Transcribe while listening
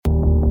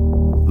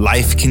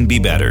Life can be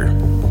better,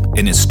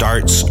 and it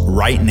starts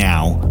right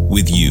now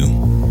with you.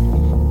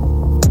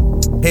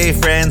 Hey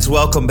friends,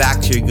 welcome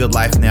back to your Good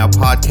Life Now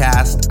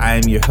podcast. I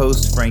am your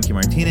host, Frankie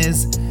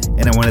Martinez,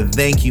 and I want to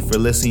thank you for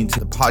listening to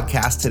the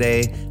podcast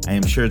today. I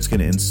am sure it's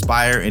going to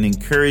inspire and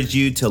encourage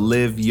you to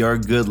live your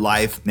good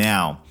life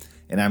now.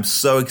 And I'm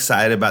so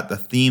excited about the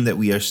theme that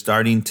we are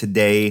starting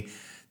today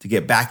to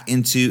get back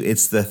into.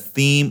 It's the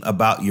theme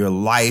about your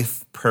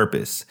life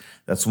purpose.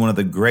 That's one of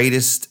the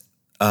greatest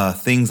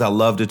things I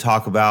love to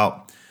talk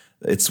about.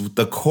 It's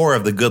the core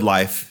of the good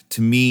life.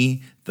 To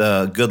me,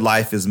 the good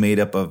life is made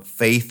up of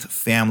faith,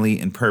 family,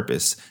 and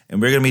purpose.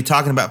 And we're going to be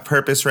talking about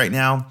purpose right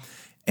now.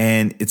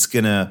 And it's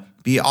going to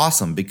be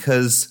awesome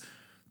because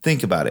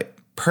think about it.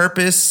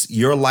 Purpose,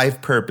 your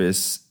life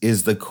purpose,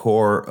 is the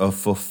core of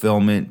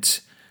fulfillment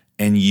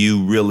and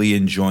you really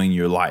enjoying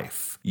your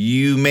life.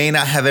 You may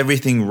not have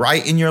everything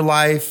right in your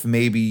life.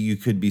 Maybe you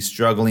could be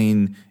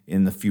struggling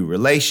in a few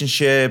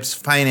relationships,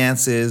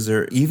 finances,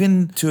 or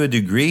even to a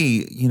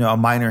degree, a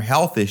minor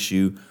health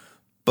issue.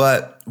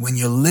 But when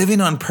you're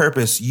living on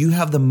purpose, you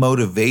have the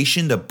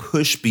motivation to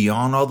push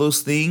beyond all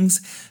those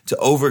things, to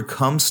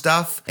overcome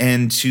stuff,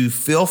 and to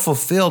feel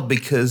fulfilled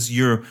because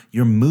you're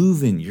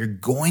moving, you're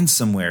going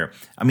somewhere.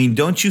 I mean,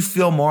 don't you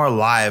feel more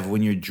alive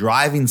when you're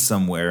driving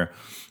somewhere?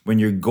 When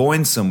you're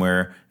going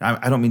somewhere,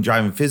 I don't mean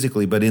driving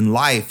physically, but in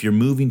life, you're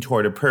moving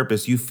toward a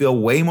purpose. You feel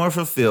way more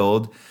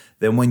fulfilled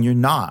than when you're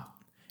not.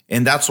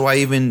 And that's why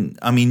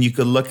you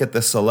could look at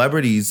the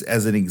celebrities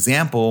as an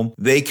example.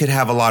 They could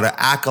have a lot of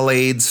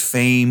accolades,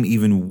 fame,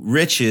 even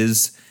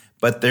riches,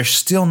 but they're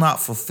still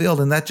not fulfilled.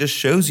 And that just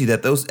shows you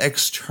that those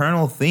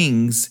external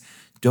things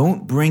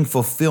don't bring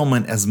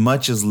fulfillment as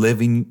much as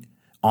living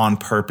on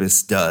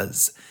purpose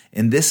does.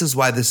 And this is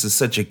why this is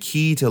such a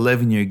key to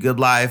living your good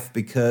life,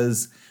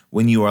 because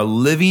when you are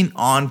living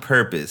on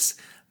purpose,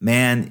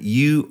 man,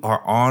 you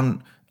are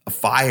on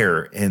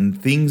fire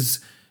and things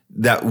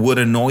that would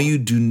annoy you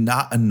do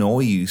not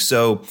annoy you.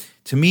 So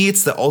to me,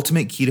 it's the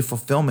ultimate key to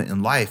fulfillment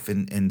in life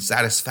and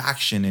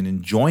satisfaction and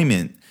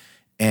enjoyment.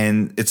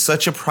 And it's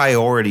such a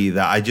priority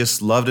that I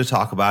just love to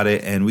talk about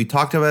it. And we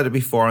talked about it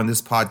before on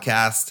this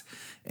podcast,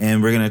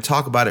 and we're going to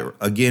talk about it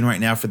again right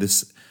now for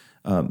this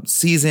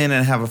season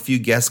and have a few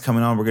guests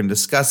coming on. We're going to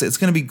discuss it. It's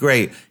going to be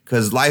great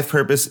because life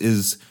purpose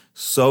is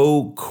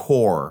so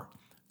core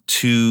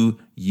to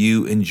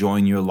you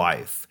enjoying your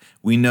life.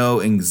 We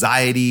know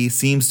anxiety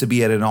seems to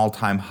be at an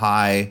all-time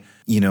high.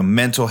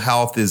 Mental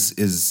health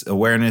is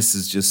awareness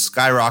is just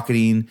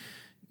skyrocketing.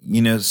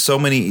 So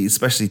many,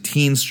 especially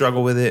teens,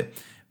 struggle with it.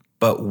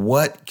 But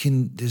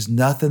there's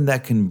nothing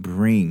that can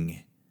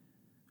bring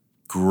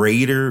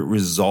greater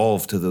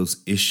resolve to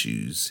those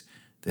issues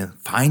than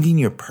finding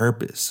your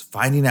purpose,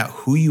 finding out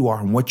who you are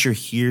and what you're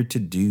here to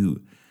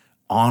do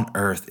on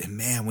earth. And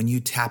man, when you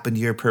tap into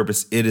your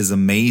purpose, it is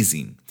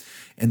amazing.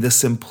 And the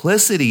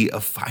simplicity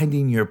of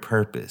finding your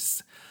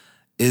purpose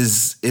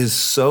is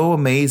so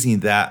amazing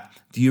that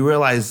do you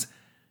realize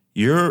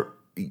you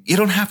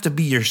don't have to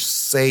be your,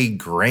 say,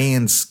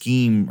 grand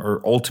scheme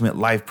or ultimate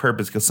life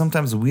purpose, because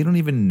sometimes we don't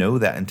even know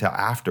that until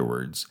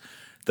afterwards.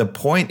 The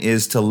point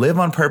is to live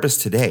on purpose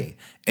today,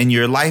 and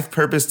your life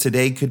purpose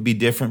today could be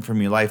different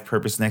from your life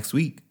purpose next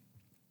week.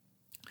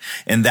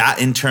 And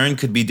that in turn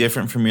could be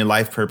different from your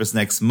life purpose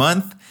next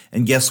month.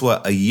 And guess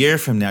what? A year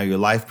from now, your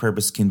life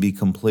purpose can be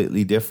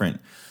completely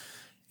different.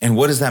 And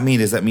what does that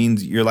mean? Does that mean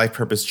your life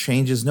purpose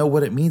changes? No,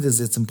 what it means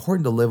is it's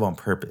important to live on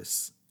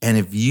purpose. And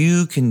if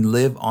you can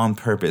live on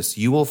purpose,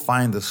 you will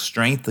find the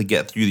strength to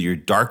get through your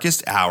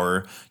darkest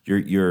hour,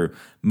 your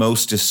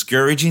most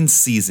discouraging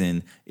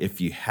season, if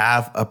you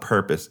have a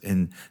purpose.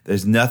 And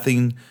there's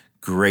nothing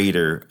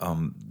greater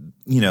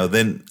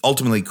then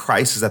ultimately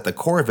Christ is at the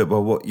core of it.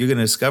 But what you're going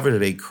to discover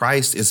today,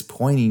 Christ is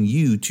pointing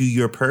you to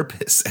your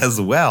purpose as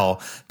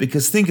well.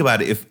 Because think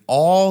about it. If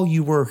all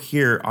you were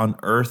here on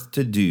earth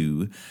to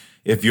do,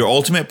 if your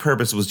ultimate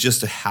purpose was just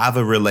to have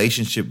a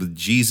relationship with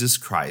Jesus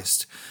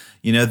Christ,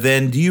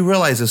 then do you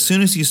realize as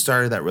soon as you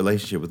started that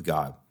relationship with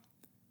God,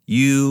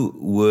 He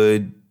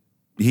would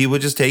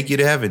just take you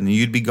to heaven and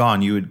you'd be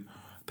gone. You would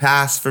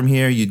pass from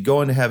here, you'd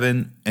go into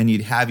heaven, and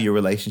you'd have your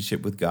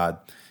relationship with God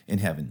in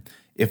heaven,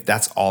 if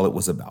that's all it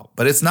was about.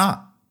 But it's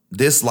not.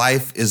 This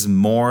life is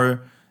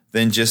more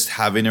than just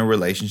having a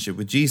relationship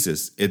with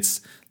Jesus.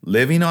 It's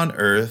living on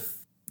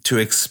earth to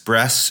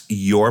express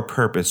your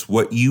purpose,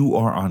 what you're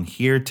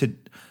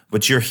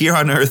here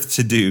on earth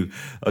to do.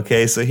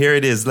 Okay, so here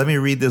it is. Let me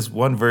read this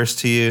one verse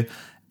to you,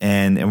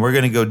 and we're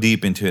going to go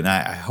deep into it. And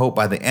I hope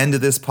by the end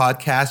of this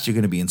podcast, you're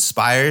going to be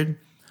inspired.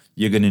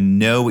 You're going to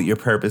know what your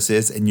purpose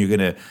is, and you're going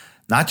to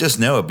not just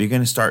know it, but you're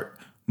going to start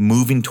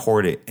moving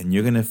toward it, and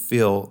you're going to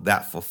feel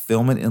that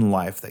fulfillment in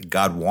life that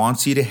God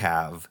wants you to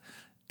have,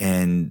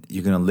 and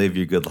you're going to live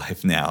your good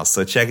life now.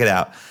 So check it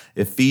out.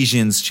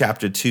 Ephesians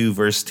chapter 2,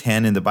 verse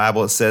 10 in the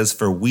Bible, it says,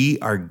 "For we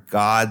are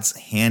God's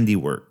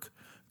handiwork,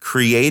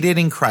 created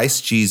in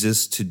Christ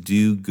Jesus to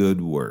do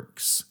good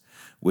works,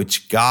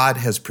 which God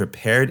has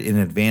prepared in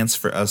advance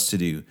for us to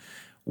do."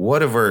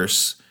 What a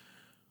verse.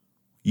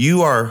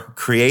 You are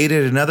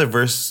created. Another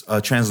verse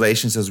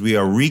translation says we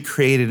are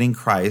recreated in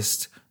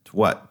Christ to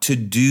what? To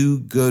do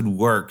good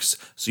works.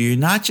 So you're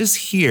not just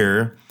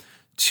here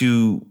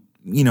to,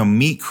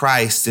 meet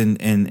Christ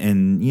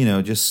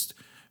and just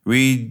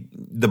read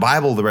the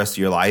Bible the rest of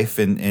your life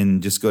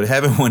and just go to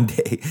heaven one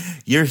day.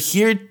 You're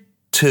here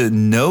to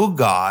know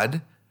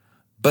God,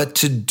 but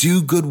to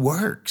do good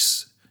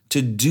works.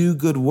 To do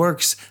good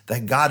works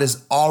that God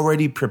has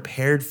already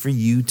prepared for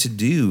you to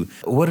do.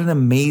 What an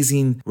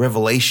amazing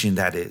revelation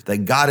that is, that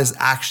God has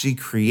actually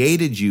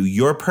created you.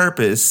 Your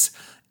purpose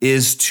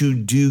is to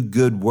do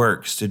good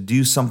works, to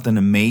do something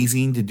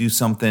amazing, to do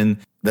something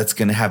that's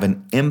going to have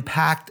an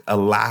impact, a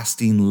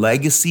lasting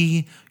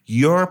legacy.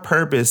 Your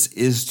purpose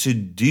is to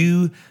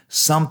do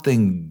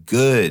something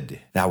good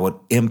that would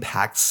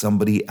impact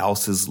somebody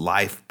else's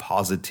life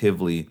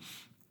positively.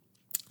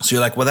 So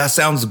you're like, well, that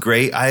sounds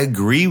great. I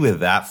agree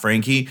with that,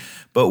 Frankie.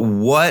 But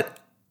what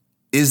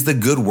is the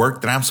good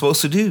work that I'm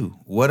supposed to do?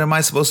 What am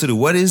I supposed to do?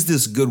 What is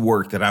this good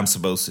work that I'm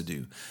supposed to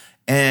do?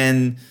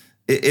 And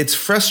it's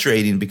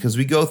frustrating because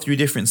we go through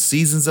different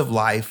seasons of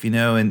life,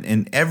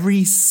 and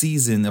every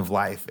season of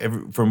life,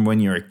 from when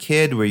you're a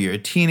kid, where you're a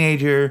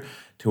teenager,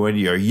 to when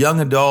you're a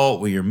young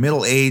adult, where you're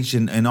middle-aged,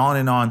 and on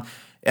and on.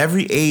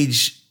 Every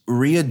age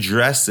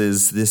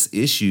readdresses this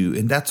issue.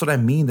 And that's what I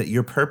mean, that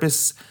your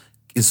purpose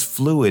is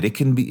fluid. It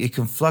can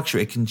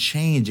fluctuate, it can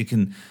change, it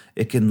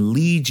can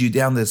lead you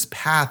down this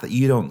path that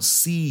you don't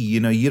see.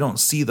 You don't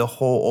see the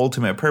whole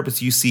ultimate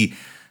purpose. You see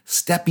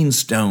stepping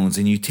stones,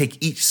 and you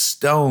take each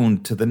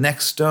stone to the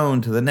next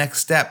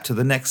step, to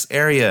the next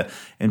area.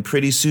 And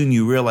pretty soon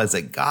you realize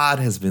that God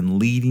has been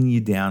leading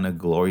you down a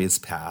glorious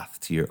path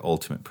to your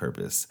ultimate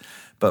purpose.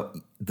 But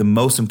the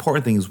most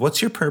important thing is,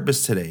 what's your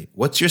purpose today?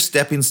 What's your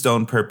stepping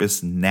stone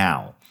purpose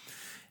now?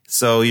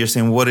 So you're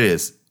saying, what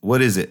is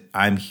it?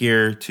 I'm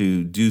here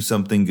to do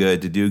something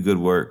good, to do good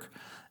work.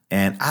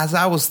 And as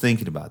I was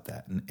thinking about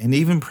that and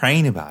even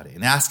praying about it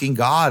and asking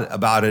God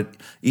about it,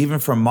 even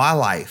from my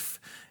life,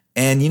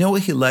 and you know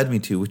what he led me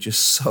to, which is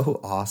so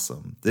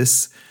awesome.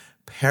 This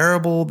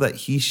parable that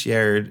he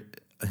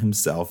shared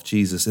himself,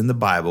 Jesus, in the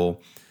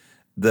Bible,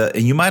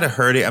 and you might have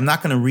heard it. I'm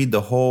not going to read the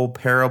whole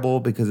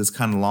parable because it's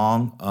kind of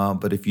long,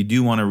 but if you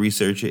do want to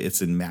research it,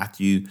 it's in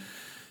Matthew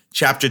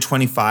chapter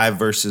 25,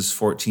 verses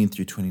 14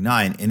 through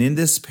 29. And in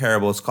this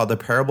parable, it's called the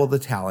parable of the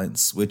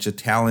talents, which a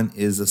talent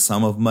is a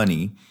sum of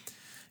money.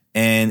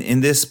 And in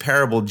this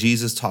parable,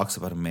 Jesus talks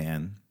about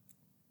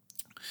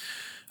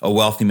a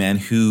wealthy man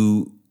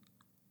who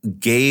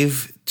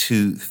gave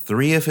to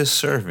 3 of his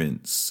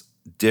servants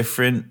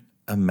different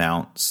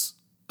amounts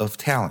of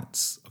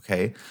talents.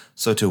 Okay.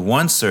 So to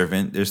one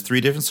servant, there's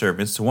 3 different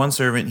servants. To one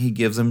servant, he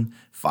gives him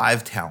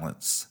 5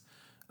 talents.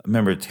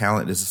 Remember,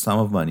 talent is a sum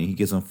of money. He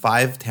gives him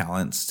 5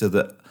 talents. To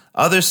the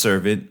other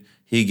servant,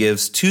 he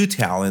gives 2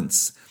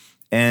 talents.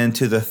 And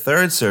to the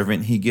third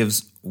servant, he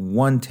gives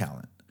 1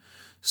 talent.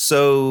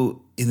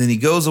 So, and then he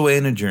goes away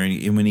on a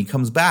journey. And when he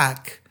comes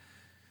back,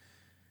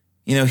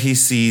 he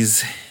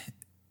sees,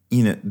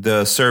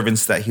 the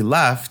servants that he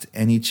left,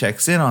 and he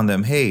checks in on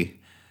them. Hey,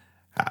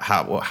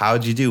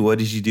 how'd you do? What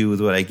did you do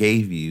with what I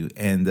gave you?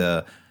 And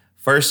the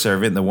first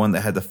servant, the one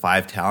that had the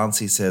 5 talents,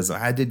 he says,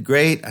 I did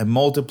great. I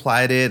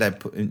multiplied it. I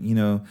put,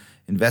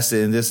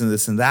 invested in this and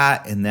this and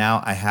that. And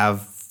now I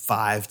have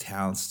 5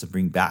 talents to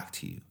bring back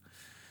to you.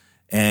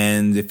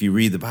 And if you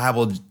read the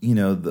Bible,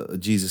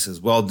 Jesus says,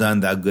 well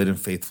done, thou good and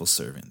faithful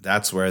servant.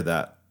 That's where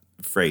that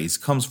phrase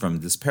comes from,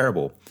 this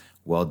parable.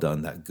 Well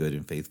done, that good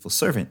and faithful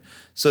servant.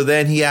 So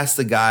then he asked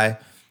the guy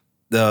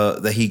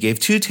that he gave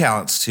 2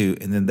 talents to.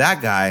 And then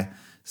that guy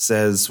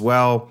says,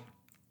 well,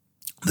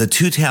 the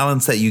 2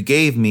 talents that you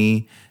gave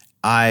me,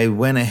 I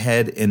went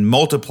ahead and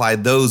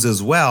multiplied those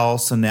as well.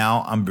 So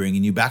now I'm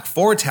bringing you back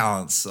 4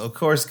 talents. So of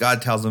course,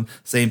 God tells him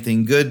same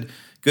thing. Good,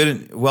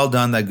 well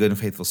done, that good and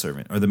faithful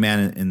servant. Or the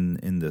man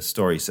in the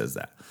story says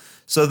that.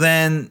 So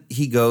then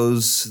he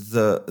goes,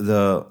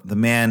 the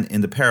man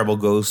in the parable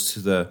goes to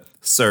the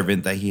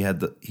servant that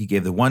he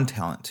gave the 1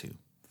 talent to.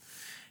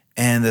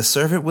 And the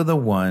servant with the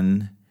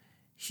 1,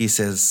 he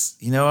says,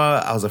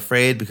 I was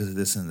afraid because of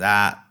this and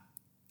that.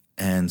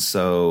 And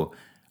so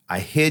I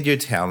hid your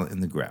talent in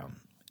the ground.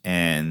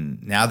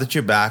 And now that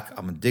you're back,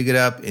 I'm going to dig it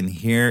up. And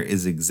here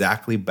is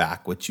exactly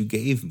back what you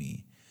gave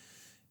me.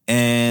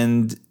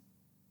 And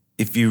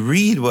if you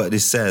read what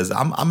it says,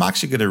 I'm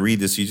actually going to read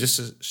this just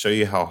to show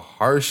you how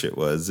harsh it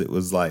was. It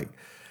was like,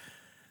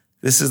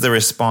 this is the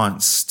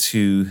response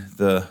to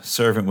the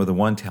servant with the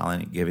 1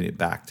 talent and giving it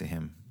back to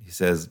him. He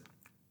says,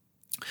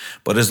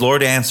 but his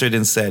Lord answered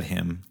and said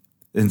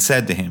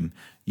to him,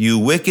 you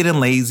wicked and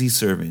lazy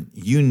servant,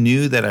 you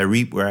knew that I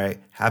reap where I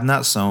have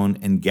not sown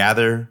and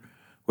gather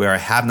where I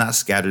have not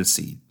scattered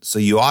seed. So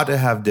you ought to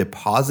have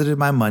deposited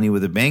my money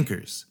with the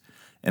bankers,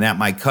 and at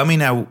my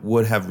coming I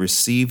would have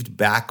received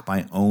back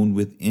my own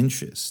with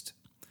interest.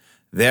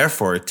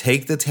 Therefore,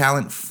 take the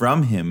talent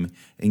from him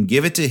and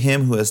give it to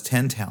him who has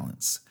 10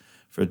 talents.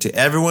 For to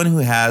everyone who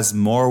has,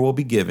 more will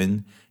be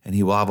given, and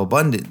he will have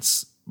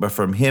abundance. But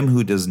from him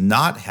who does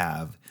not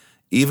have,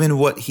 even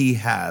what he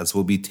has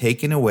will be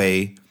taken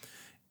away.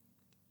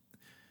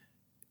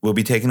 will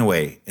be taken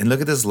away. And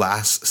look at this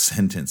last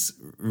sentence.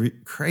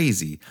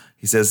 Crazy.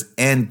 He says,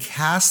 and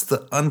cast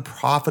the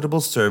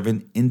unprofitable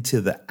servant into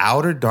the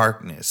outer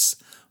darkness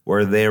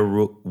where there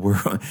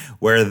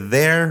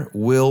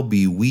will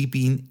be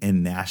weeping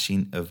and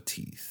gnashing of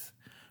teeth.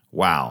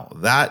 Wow,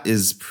 that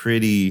is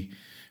pretty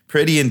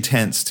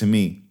intense to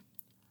me.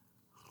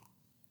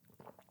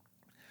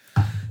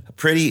 A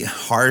pretty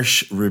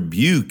harsh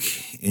rebuke,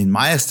 in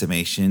my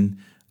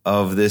estimation,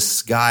 of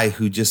this guy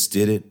who just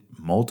didn't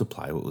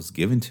multiply what was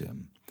given to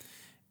him.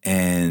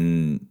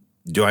 And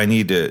do I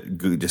need to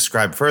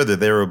describe further?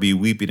 There will be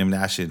weeping and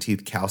gnashing of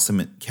teeth. Cast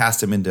him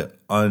into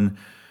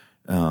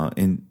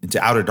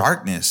outer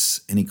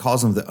darkness, and he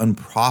calls him the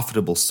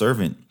unprofitable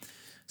servant.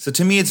 So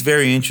to me, it's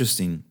very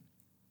interesting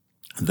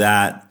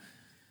that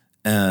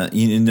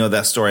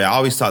that story. I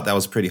always thought that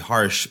was pretty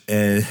harsh,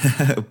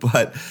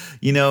 but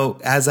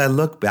as I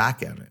look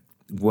back at it,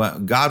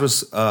 what God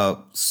was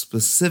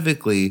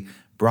specifically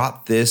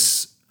brought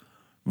this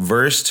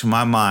verse to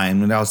my mind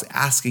when I was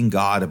asking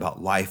God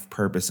about life,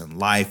 purpose, and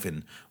life,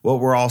 and what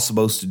we're all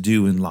supposed to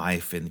do in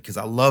life. And because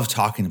I love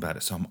talking about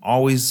it, so I'm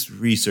always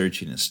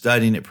researching and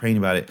studying it, praying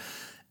about it.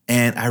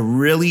 And I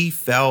really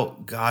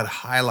felt God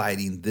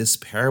highlighting this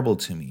parable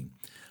to me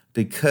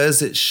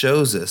because it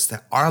shows us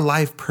that our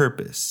life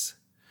purpose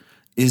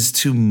is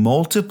to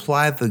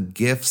multiply the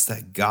gifts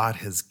that God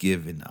has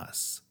given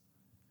us.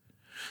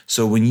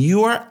 So when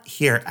you are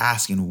here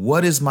asking,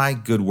 what is my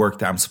good work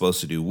that I'm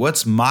supposed to do?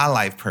 What's my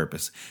life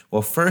purpose?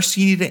 Well, first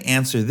you need to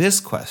answer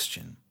this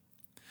question.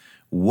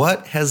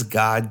 What has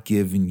God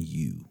given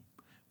you?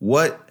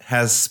 What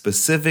has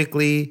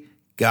specifically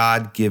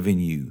God given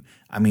you?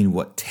 I mean,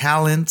 what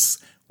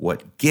talents,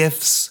 what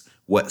gifts,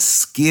 what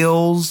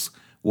skills,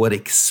 what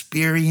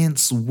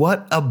experience,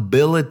 what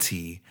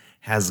ability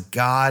has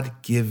God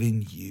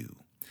given you?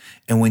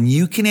 And when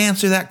you can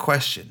answer that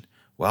question,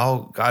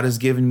 well, God has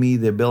given me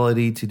the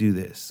ability to do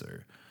this,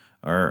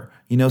 or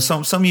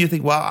some of you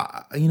think,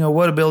 well,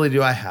 what ability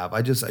do I have?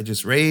 I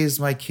just raised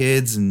my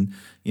kids and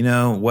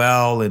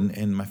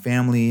and my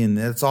family, and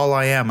that's all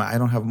I am. I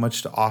don't have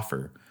much to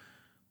offer.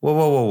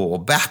 Whoa,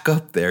 back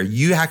up there.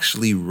 You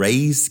actually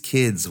raised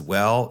kids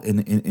well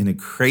in a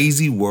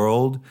crazy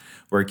world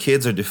where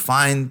kids are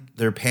defying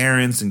their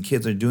parents and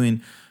kids are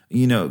doing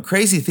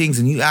crazy things,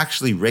 and you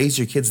actually raise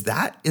your kids.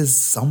 That is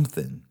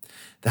something.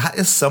 That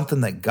is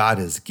something that God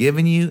has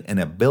given you, an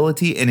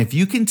ability. And if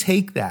you can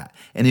take that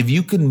and if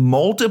you can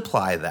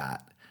multiply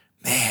that,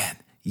 man,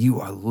 you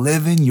are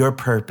living your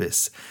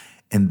purpose.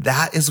 And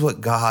that is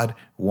what God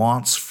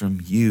wants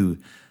from you.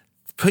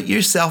 Put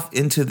yourself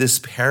into this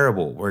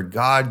parable where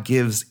God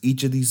gives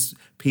each of these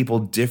people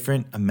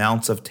different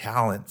amounts of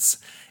talents.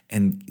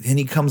 And then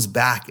he comes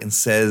back and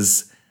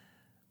says,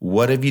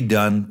 what have you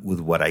done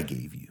with what I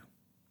gave you?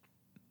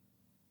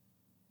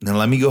 Now,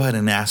 let me go ahead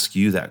and ask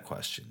you that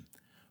question.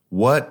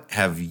 What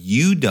have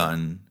you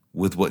done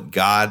with what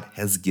God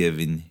has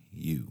given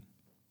you?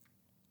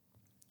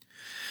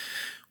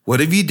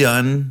 What have you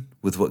done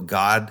with what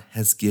God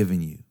has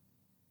given you?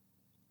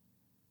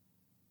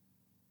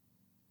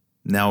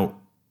 Now,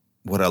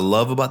 what I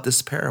love about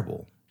this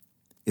parable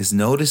is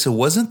notice it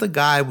wasn't the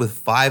guy with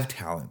 5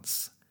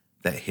 talents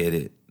that hid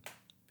it.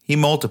 He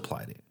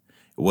multiplied it.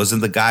 It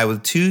wasn't the guy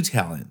with 2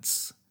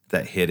 talents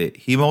that hid it.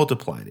 He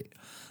multiplied it.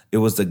 It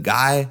was the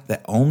guy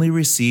that only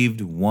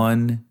received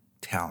 1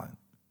 talent.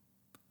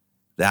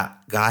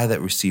 That guy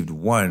that received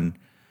 1,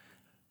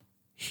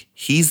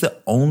 he's the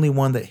only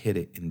one that hid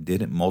it and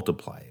didn't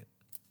multiply it.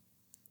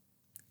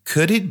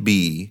 Could it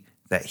be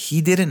that he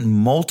didn't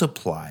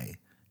multiply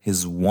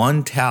his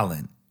 1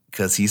 talent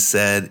because he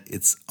said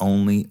it's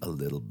only a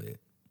little bit?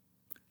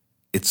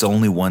 It's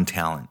only 1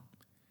 talent.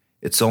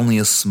 It's only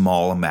a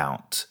small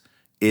amount.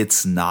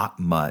 It's not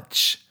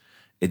much.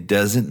 It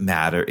doesn't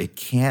matter. It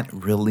can't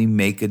really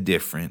make a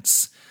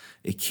difference.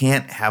 It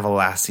can't have a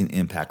lasting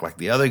impact. Like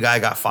the other guy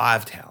got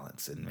 5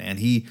 talents, and man,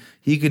 he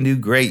can do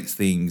great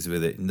things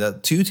with it. And the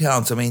 2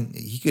 talents,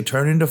 he could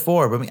turn into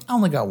 4, but I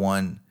only got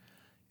 1.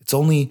 It's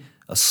only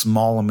a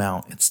small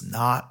amount. It's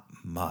not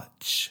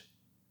much.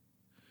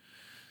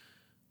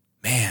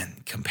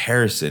 Man,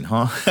 comparison,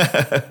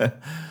 huh?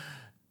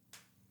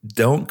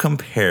 Don't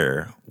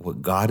compare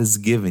what God has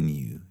given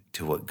you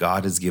to what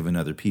God has given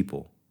other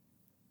people.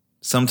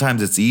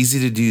 Sometimes it's easy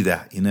to do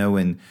that,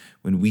 when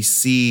we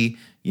see,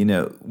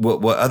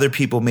 what other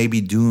people may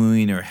be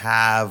doing or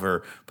have,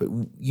 but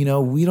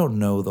we don't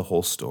know the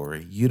whole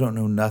story. You don't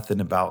know nothing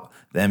about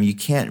them. You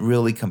can't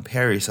really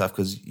compare yourself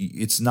because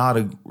it's not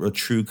a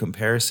true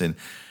comparison.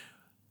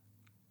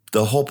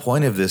 The whole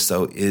point of this,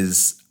 though,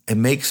 is it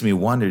makes me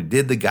wonder,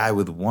 did the guy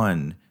with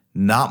 1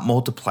 not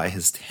multiply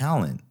his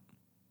talent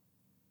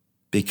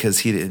because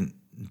he didn't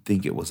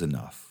think it was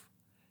enough?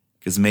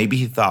 Because maybe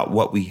he thought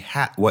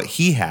what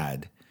he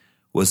had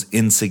was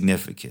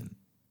insignificant.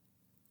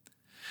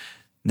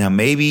 Now,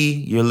 maybe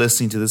you're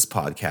listening to this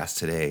podcast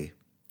today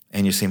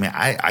and you're saying, man,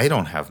 I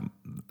don't have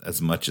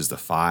as much as the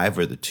 5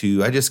 or the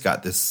 2. I just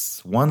got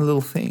this one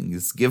little thing,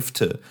 this gift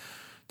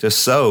to to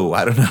sew.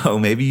 I don't know.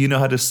 Maybe you know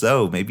how to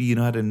sew. Maybe you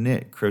know how to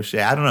knit,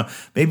 crochet. I don't know.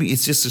 Maybe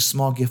it's just a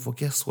small gift. Well,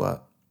 guess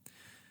what?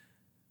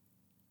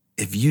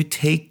 If you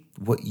take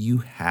what you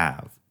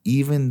have,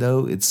 even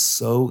though it's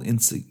so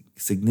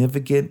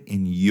insignificant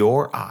in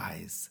your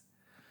eyes,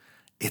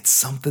 it's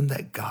something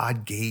that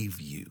God gave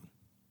you.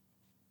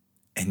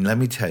 And let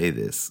me tell you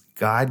this,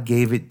 God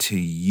gave it to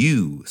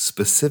you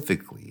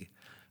specifically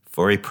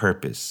for a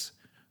purpose,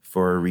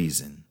 for a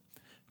reason,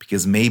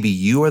 because maybe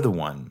you are the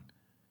one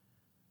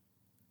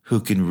who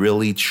can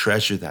really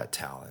treasure that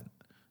talent.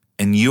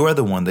 And you are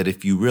the one that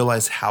if you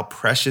realize how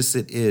precious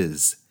it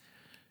is,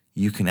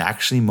 you can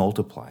actually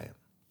multiply it.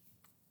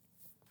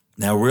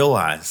 Now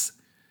realize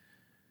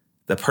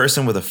the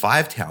person with a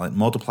 5 talent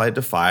multiplied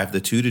to 5, the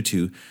 2 to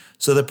 2.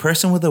 So the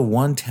person with a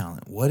 1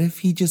 talent, what if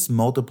he just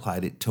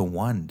multiplied it to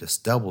 1,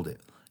 just doubled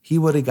it? He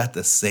would have got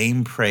the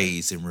same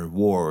praise and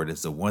reward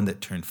as the one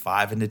that turned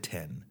 5 into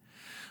 10.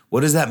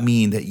 What does that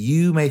mean? That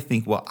you may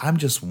think, well, I'm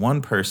just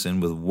one person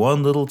with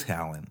one little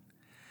talent.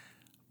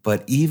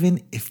 But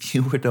even if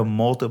you were to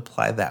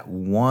multiply that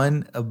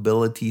one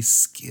ability,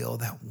 skill,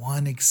 that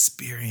one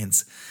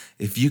experience,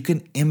 if you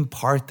can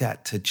impart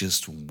that to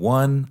just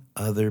one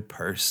other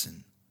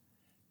person,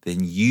 then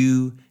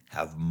you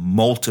have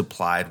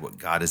multiplied what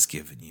God has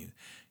given you.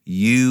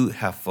 You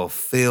have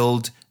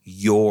fulfilled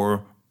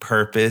your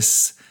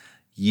purpose.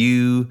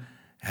 You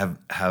have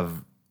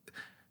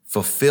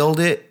fulfilled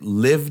it,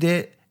 lived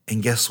it,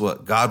 and guess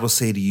what? God will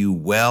say to you,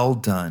 well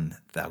done,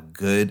 thou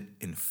good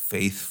and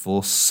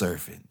faithful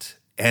servant.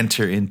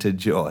 Enter into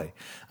joy.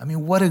 I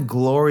mean, what a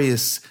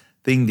glorious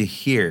thing to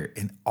hear.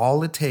 And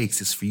all it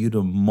takes is for you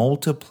to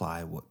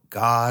multiply what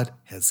God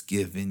has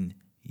given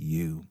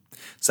you.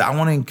 So I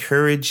want to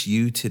encourage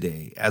you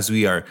today as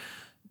we are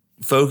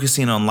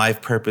focusing on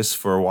life purpose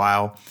for a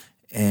while.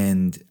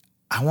 And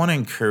I want to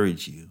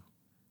encourage you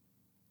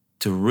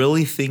to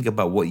really think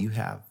about what you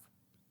have.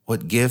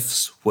 What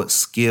gifts, what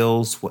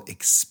skills, what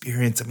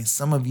experience. I mean,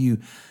 some of you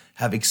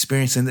have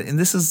experience, and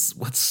this is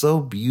what's so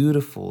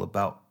beautiful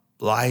about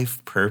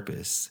life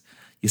purpose.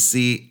 You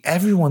see,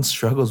 everyone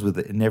struggles with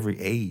it in every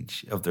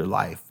age of their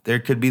life. There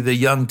could be the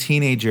young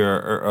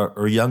teenager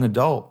or young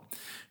adult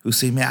who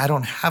say, man, I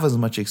don't have as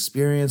much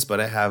experience, but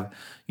I have,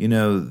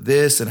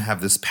 this and I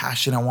have this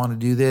passion. I want to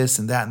do this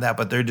and that,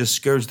 but they're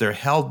discouraged. They're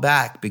held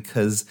back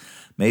because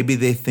maybe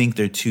they think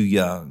they're too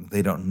young.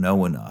 They don't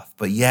know enough,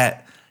 but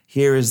yet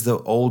here is the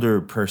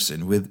older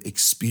person with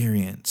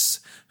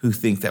experience who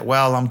think that,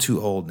 well, I'm too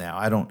old now.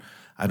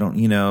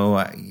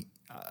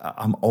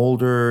 I'm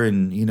older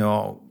and,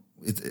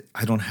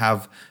 I don't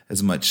have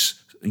as much,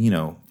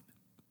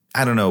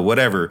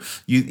 whatever.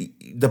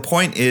 The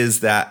point is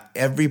that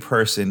every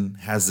person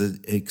has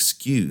an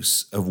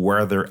excuse of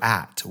where they're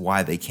at,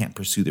 why they can't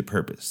pursue their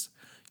purpose.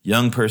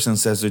 Young person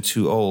says they're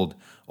too old.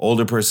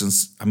 Young person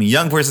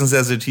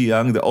says they're too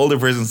young. The older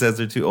person says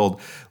they're too old.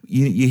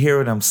 You hear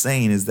what I'm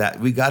saying is that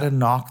we got to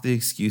knock the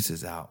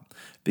excuses out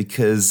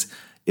because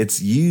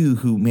it's you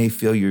who may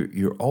feel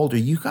you're older.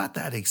 You got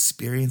that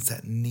experience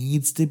that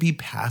needs to be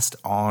passed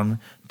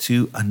on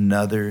to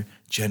another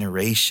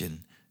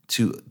generation,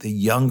 to the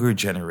younger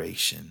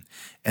generation.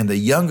 And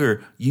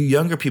you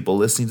younger people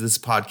listening to this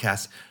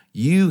podcast,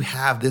 you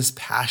have this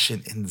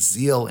passion and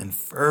zeal and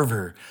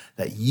fervor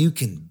that you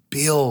can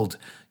build.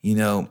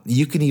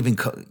 You can even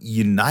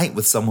unite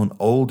with someone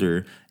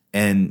older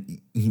and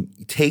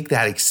take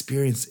that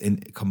experience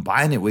and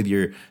combine it with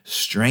your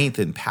strength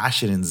and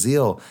passion and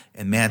zeal.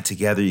 And man,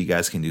 together you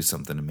guys can do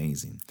something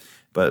amazing.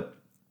 But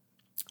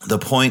the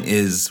point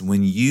is,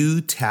 when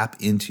you tap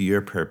into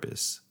your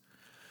purpose,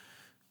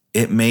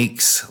 it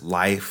makes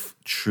life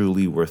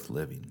truly worth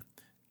living.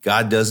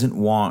 God doesn't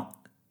want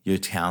your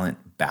talent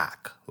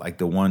back like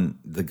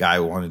the guy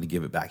wanted to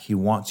give it back. He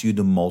wants you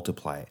to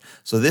multiply it.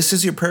 So this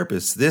is your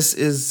purpose. This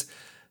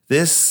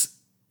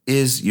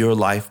is your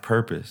life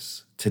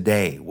purpose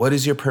today. What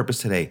is your purpose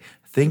today?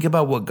 Think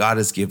about what God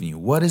has given you.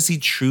 What has he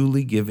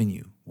truly given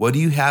you? What do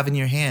you have in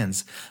your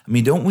hands? I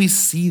mean, don't we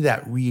see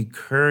that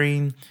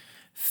recurring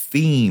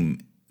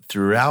theme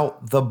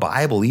throughout the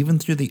Bible, even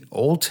through the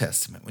Old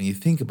Testament? When you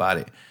think about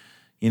it,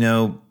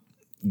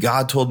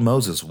 God told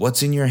Moses,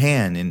 what's in your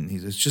hand? And he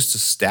says, just a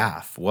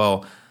staff.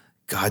 Well,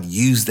 God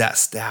used that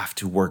staff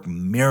to work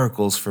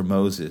miracles for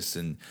Moses.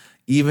 And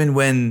even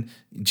when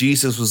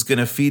Jesus was going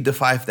to feed the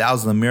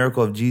 5,000, the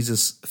miracle of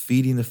Jesus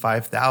feeding the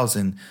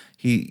 5,000,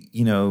 he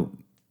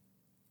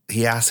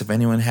asked if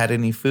anyone had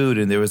any food.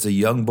 And there was a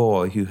young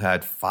boy who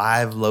had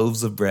 5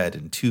 loaves of bread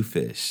and 2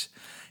 fish.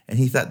 And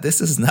he thought,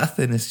 this is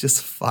nothing. It's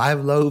just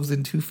 5 loaves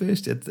and 2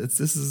 fish. This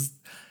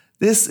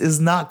is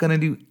not going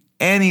to do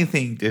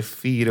anything to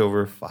feed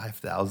over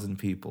 5,000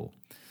 people.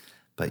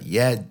 But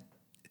yet,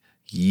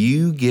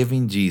 you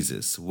giving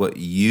Jesus what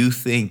you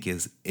think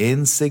is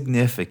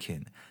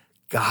insignificant,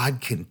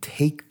 God can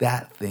take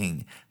that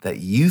thing that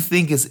you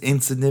think is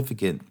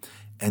insignificant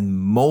and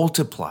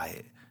multiply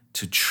it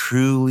to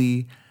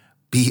truly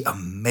be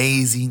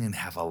amazing and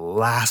have a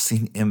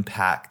lasting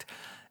impact.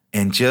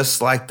 And just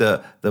like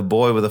the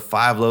boy with the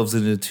 5 loaves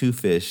and the 2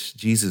 fish,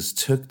 Jesus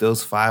took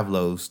those 5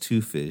 loaves,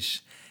 2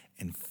 fish,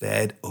 and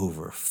fed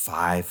over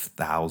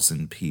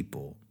 5,000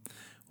 people.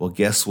 Well,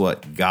 guess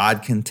what?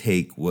 God can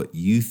take what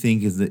you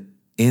think is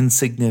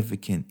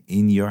insignificant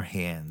in your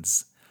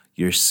hands,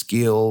 your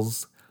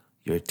skills,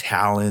 your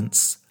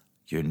talents,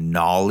 your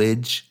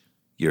knowledge,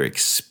 your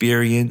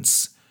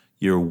experience,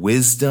 your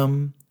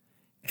wisdom,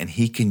 and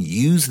he can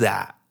use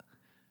that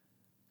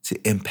to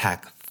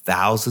impact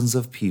thousands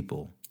of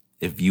people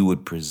if you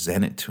would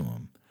present it to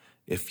him,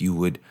 if you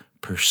would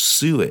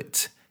pursue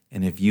it,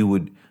 and if you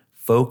would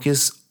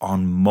focus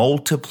on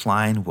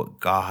multiplying what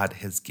God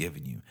has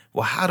given you.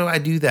 Well, how do I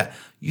do that?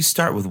 You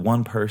start with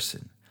one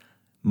person.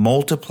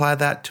 Multiply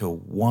that to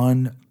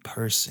one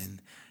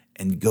person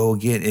and go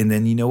again. And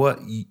then you know what?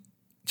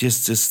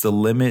 Just the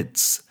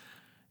limits.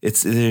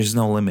 There's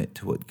no limit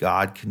to what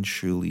God can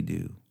truly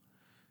do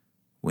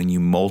when you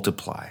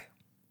multiply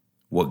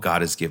what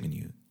God has given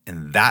you.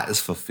 And that is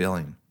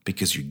fulfilling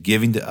because you're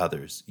giving to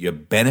others. You're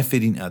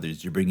benefiting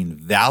others. You're bringing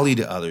value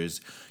to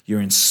others.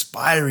 You're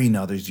inspiring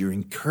others. You're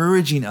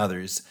encouraging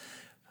others.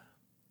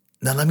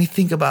 Now, let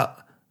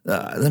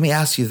me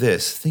ask you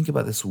this. Think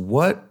about this.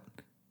 What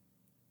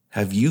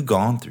have you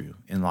gone through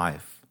in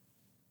life?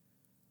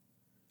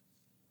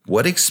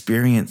 What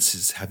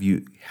experiences have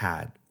you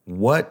had?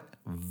 What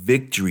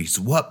victories,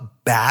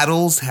 what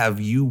battles have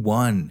you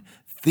won?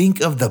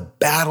 Think of the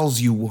battles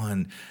you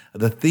won,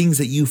 the things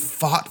that you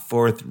fought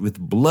for with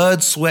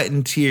blood, sweat,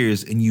 and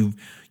tears, and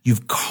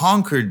you've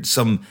conquered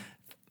some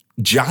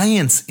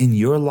giants in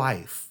your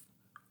life.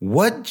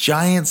 What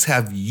giants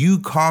have you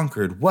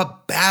conquered?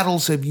 What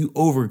battles have you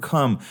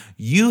overcome?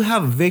 You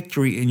have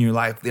victory in your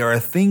life. There are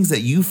things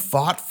that you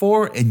fought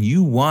for and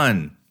you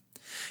won.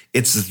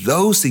 It's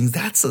those things.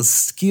 That's a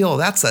skill.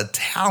 That's a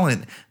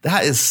talent.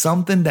 That is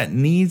something that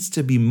needs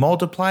to be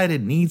multiplied.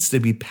 It needs to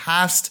be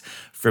passed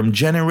from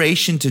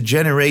generation to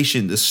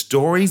generation. The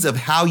stories of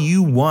how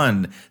you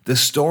won, the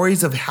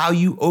stories of how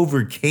you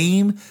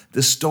overcame,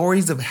 the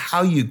stories of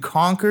how you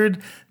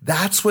conquered,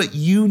 that's what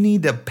you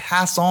need to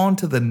pass on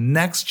to the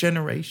next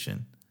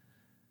generation.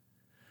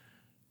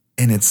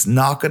 And it's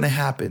not going to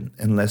happen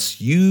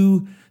unless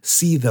you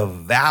see the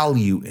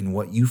value in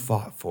what you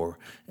fought for,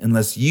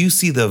 unless you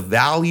see the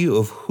value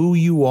of who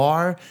you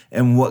are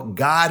and what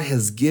God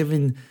has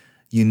given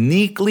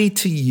uniquely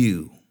to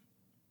you,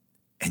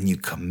 and you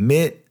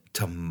commit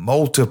to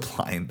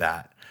multiplying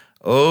that.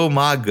 Oh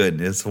my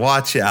goodness,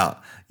 watch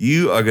out.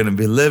 You are going to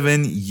be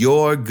living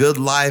your good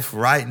life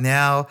right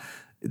now.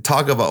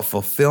 Talk about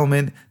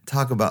fulfillment,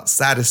 talk about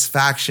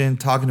satisfaction,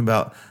 talking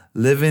about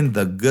living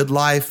the good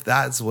life.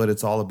 That's what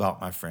it's all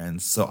about, my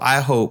friends. So I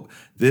hope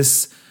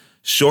this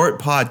short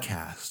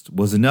podcast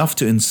was enough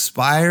to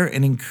inspire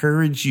and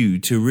encourage you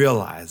to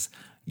realize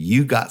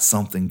you got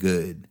something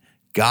good.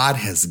 God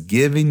has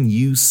given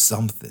you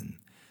something.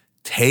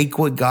 Take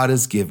what God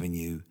has given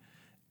you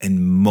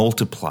and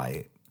multiply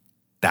it.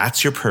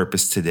 That's your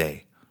purpose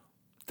today.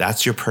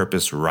 That's your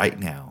purpose right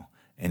now.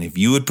 And if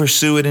you would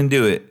pursue it and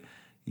do it,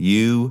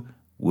 you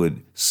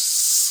would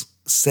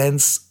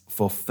sense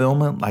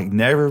fulfillment like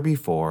never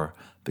before,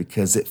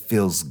 because it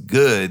feels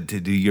good to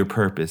do your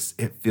purpose.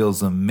 It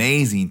feels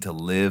amazing to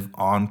live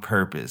on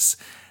purpose.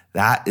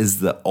 That is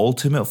the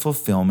ultimate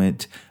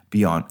fulfillment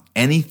beyond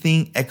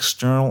anything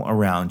external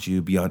around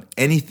you, beyond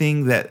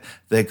anything that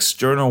the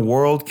external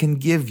world can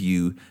give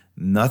you.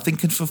 Nothing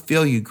can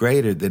fulfill you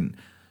greater than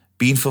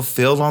being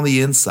fulfilled on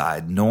the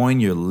inside, knowing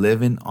you're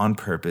living on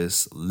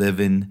purpose,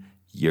 living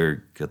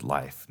your good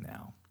life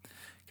now.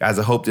 Guys,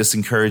 I hope this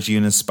encouraged you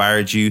and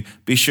inspired you.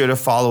 Be sure to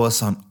follow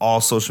us on all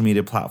social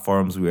media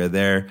platforms. We are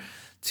there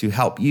to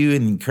help you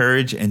and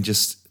encourage and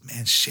just,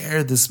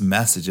 share this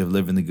message of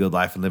living the good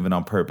life and living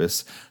on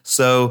purpose.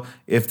 So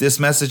if this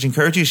message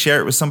encouraged you, share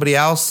it with somebody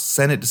else.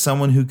 Send it to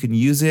someone who can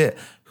use it,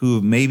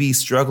 who may be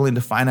struggling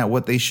to find out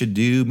what they should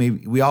do.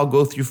 Maybe we all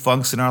go through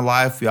funks in our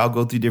life. We all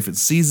go through different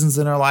seasons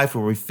in our life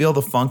where we feel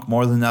the funk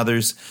more than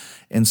others.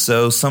 And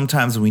so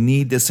sometimes we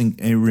need this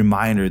a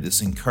reminder,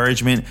 this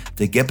encouragement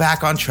to get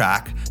back on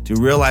track, to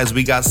realize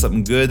we got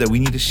something good that we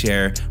need to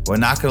share. We're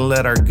not going to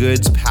let our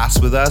goods pass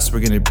with us.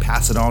 We're going to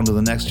pass it on to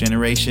the next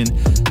generation.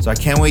 So I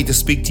can't wait to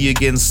speak to you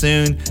again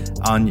soon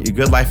on your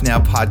Good Life Now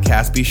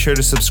podcast. Be sure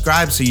to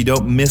subscribe so you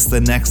don't miss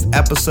the next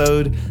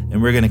episode. And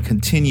we're going to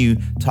continue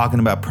talking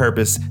about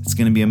purpose. It's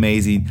going to be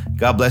amazing.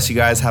 God bless you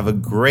guys. Have a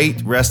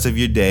great rest of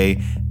your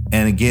day.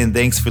 And again,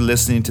 thanks for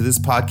listening to this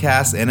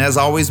podcast. And as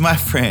always, my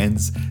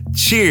friends,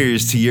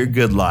 cheers to your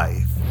good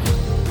life.